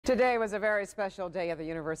Today was a very special day at the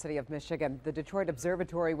University of Michigan. The Detroit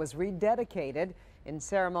Observatory was rededicated in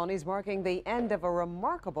ceremonies marking the end of a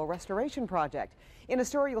remarkable restoration project. In a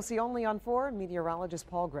story you'll see only on 4, meteorologist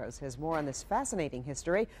Paul Gross has more on this fascinating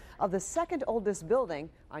history of the second oldest building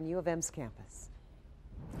on U of M's campus.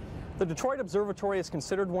 The Detroit Observatory is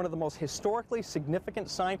considered one of the most historically significant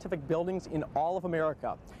scientific buildings in all of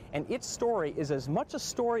America. And its story is as much a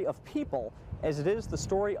story of people as it is the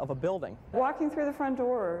story of a building. Walking through the front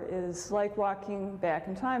door is like walking back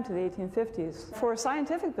in time to the 1850s. For a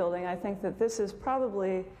scientific building, I think that this is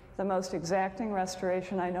probably the most exacting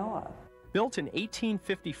restoration I know of. Built in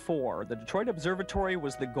 1854, the Detroit Observatory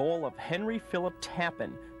was the goal of Henry Philip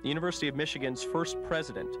Tappan, the University of Michigan's first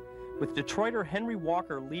president. With Detroiter Henry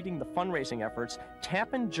Walker leading the fundraising efforts,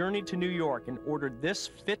 Tappan journeyed to New York and ordered this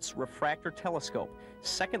Fitz refractor telescope,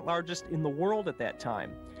 second largest in the world at that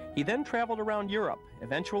time. He then traveled around Europe,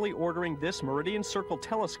 eventually ordering this Meridian Circle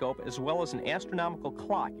telescope as well as an astronomical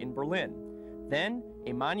clock in Berlin. Then,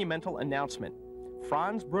 a monumental announcement.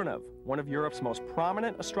 Franz Brunov, one of Europe's most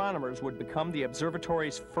prominent astronomers, would become the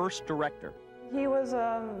observatory's first director. He was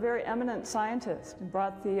a very eminent scientist and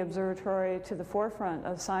brought the observatory to the forefront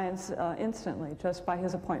of science instantly, just by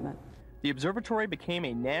his appointment. The observatory became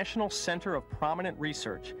a national center of prominent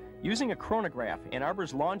research. Using a chronograph, Ann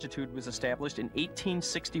Arbor's longitude was established in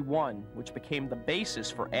 1861, which became the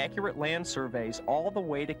basis for accurate land surveys all the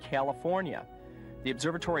way to California. The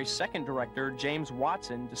observatory's second director, James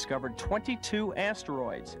Watson, discovered 22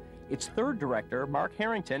 asteroids. Its third director, Mark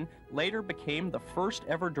Harrington, later became the first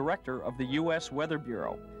ever director of the U.S. Weather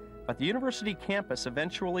Bureau. But the university campus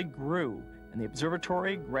eventually grew, and the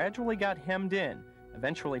observatory gradually got hemmed in,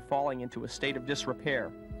 eventually falling into a state of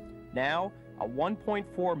disrepair. Now, a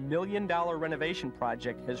 $1.4 million renovation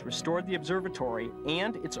project has restored the observatory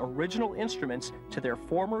and its original instruments to their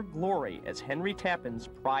former glory as Henry Tappan's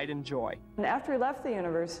pride and joy. And after he left the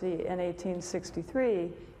university in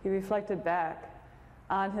 1863, he reflected back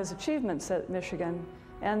on his achievements at Michigan,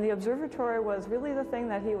 and the observatory was really the thing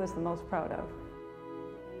that he was the most proud of.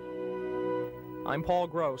 I'm Paul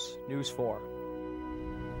Gross, News 4.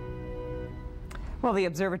 Well, the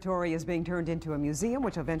observatory is being turned into a museum,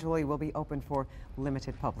 which eventually will be open for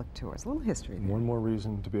limited public tours. A little history there. One more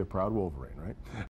reason to be a proud Wolverine, right?